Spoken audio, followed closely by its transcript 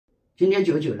今天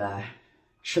九九呢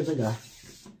吃这个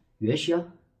元宵，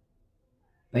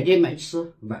白天没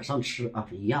吃，晚上吃啊，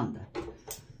一样的。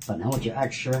本来我就爱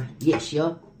吃夜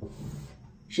宵，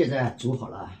现在煮好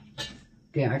了，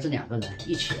跟儿子2个人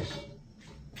一起。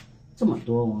这么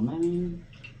多，我们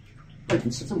不能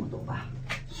吃这么多吧？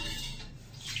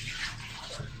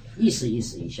意思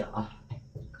一下啊。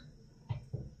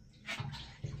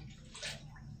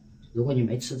如果你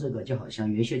没吃这个，就好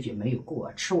像元宵节没有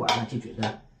过，吃完了就觉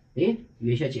得，哎，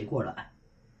元宵节过了。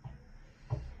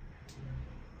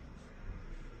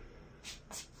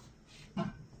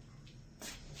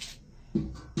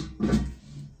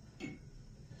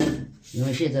因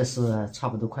为现在是差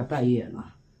不多快半夜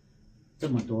了，这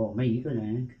么多，我们一个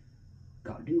人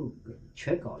搞6个，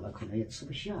全搞了可能也吃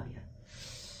不下呀，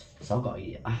少搞一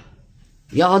点啊。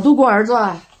要好多个儿子，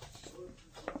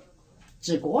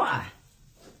几个啊？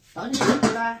到底几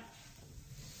个呢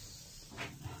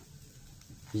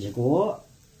？1个、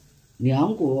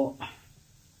2个、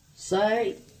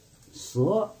3、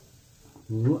4、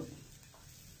5，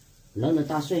乐乐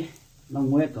大岁，那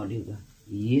我也搞6个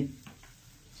，1、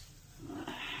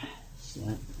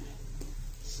3、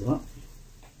4、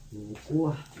5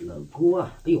个、6个，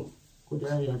哎呦，我觉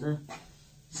得要是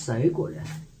4个人，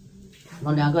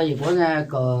那2个1个人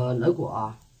搞6个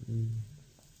啊。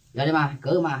要得吗？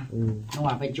够吗？那我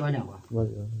还被加2个。那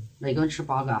有。那一个人吃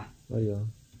8个啊？那有。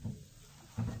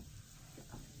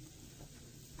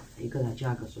一个人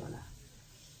加1个算了，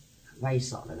万一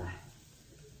少了呢？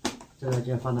这个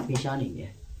就放到冰箱里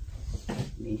面，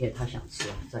明天他想吃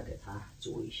再给他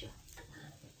煮一下。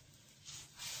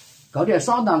搞点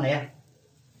砂糖来，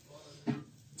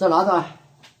再拿着。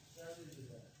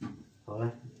好了，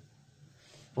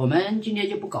我们今天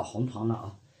就不搞红糖了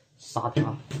啊，砂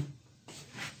糖。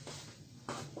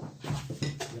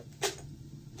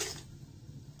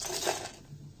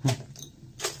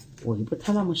我也不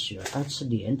太那么喜欢爱吃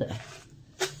甜的，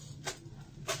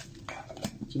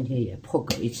今天也破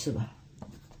格一次吧。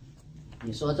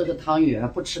你说这个汤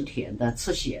圆不吃甜的，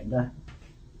吃咸的，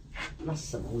那是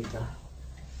什么味道？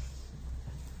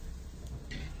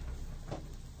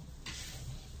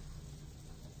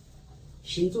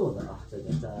新做的啊，这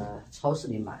个在超市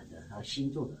里买的啊，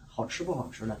新做的，好吃不好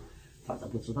吃呢？反正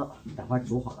不知道，等会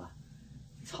煮好了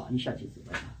尝一下就知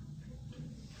道了。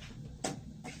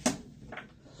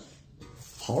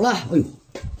好了，哎呦，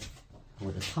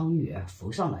我的汤圆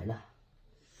浮上来了，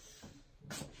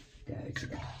给儿子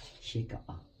的先搞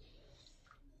啊。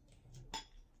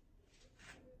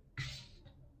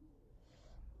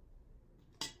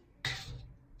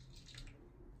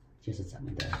就是咱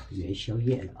们的元宵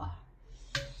叶了啊，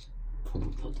普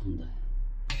通的。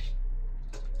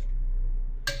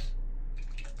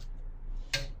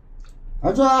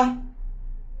儿子，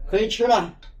可以吃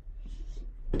了。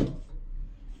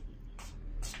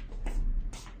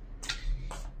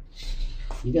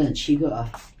一个人7个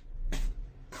啊。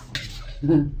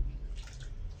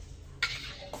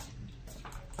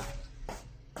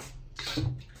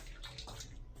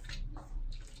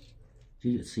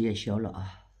这就吃夜宵了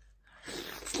啊。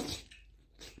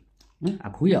还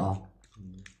可以啊。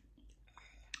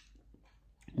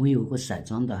我有个散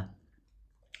装的，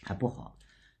还不好，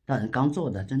但是刚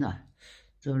做的，真的，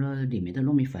这个里面的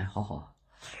糯米粉好好。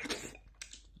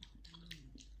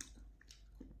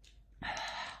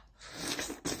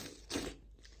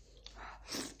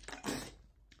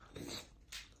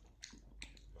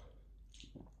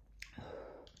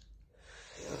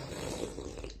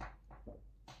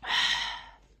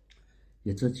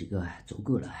有这几个足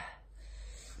够了。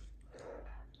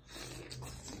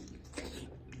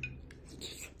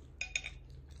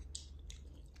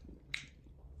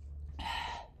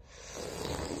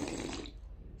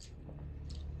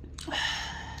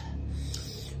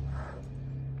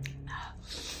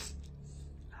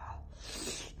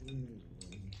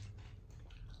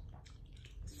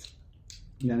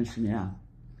210年啊？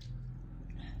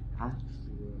啊？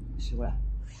习惯了。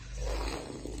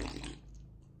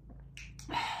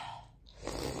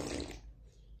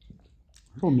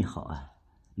糯米好啊，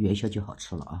元宵就好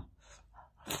吃了啊。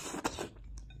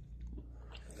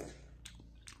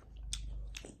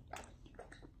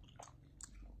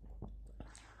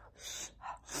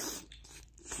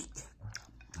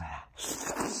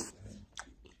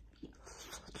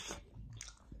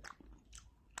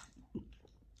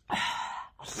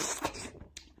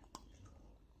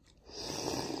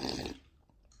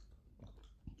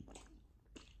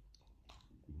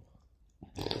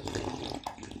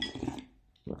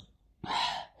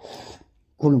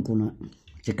咕噜咕噜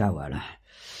就干完了。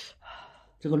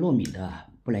这个糯米的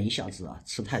不能一下子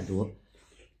吃太多，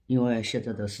因为现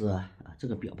在都是这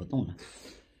个表不动了，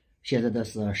现在都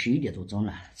是11点多钟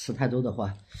了，吃太多的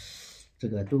话，这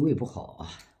个对胃不好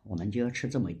啊。我们就要吃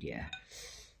这么一点，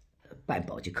半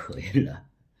饱就可以了。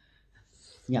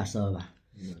你要说吧？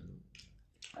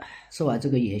说完这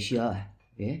个元宵啊，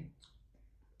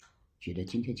觉得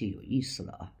今天就有意思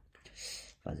了啊。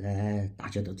反正大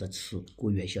家都在吃，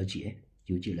过元宵节，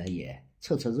九九呢也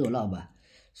凑凑热闹吧。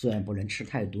虽然不能吃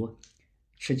太多，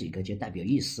吃几个就代表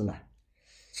意思了。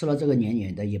吃了这个黏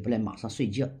黏的，也不能马上睡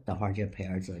觉，等会儿就陪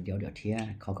儿子聊聊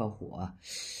天，烤烤火啊。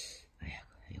哎呀，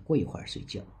过一会儿睡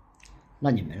觉。那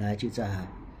你们呢，就在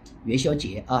元宵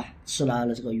节啊，吃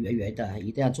了这个圆圆的，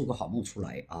一定要做个好梦出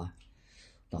来啊。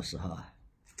到时候啊，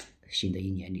新的一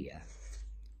年里啊，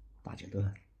大家都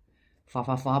发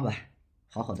吧，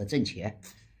好好的挣钱，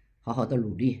好好的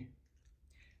努力。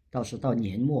到时到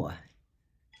年末啊，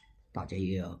大家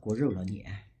也要过热闹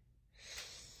年。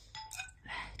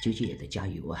九九也得加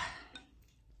油啊！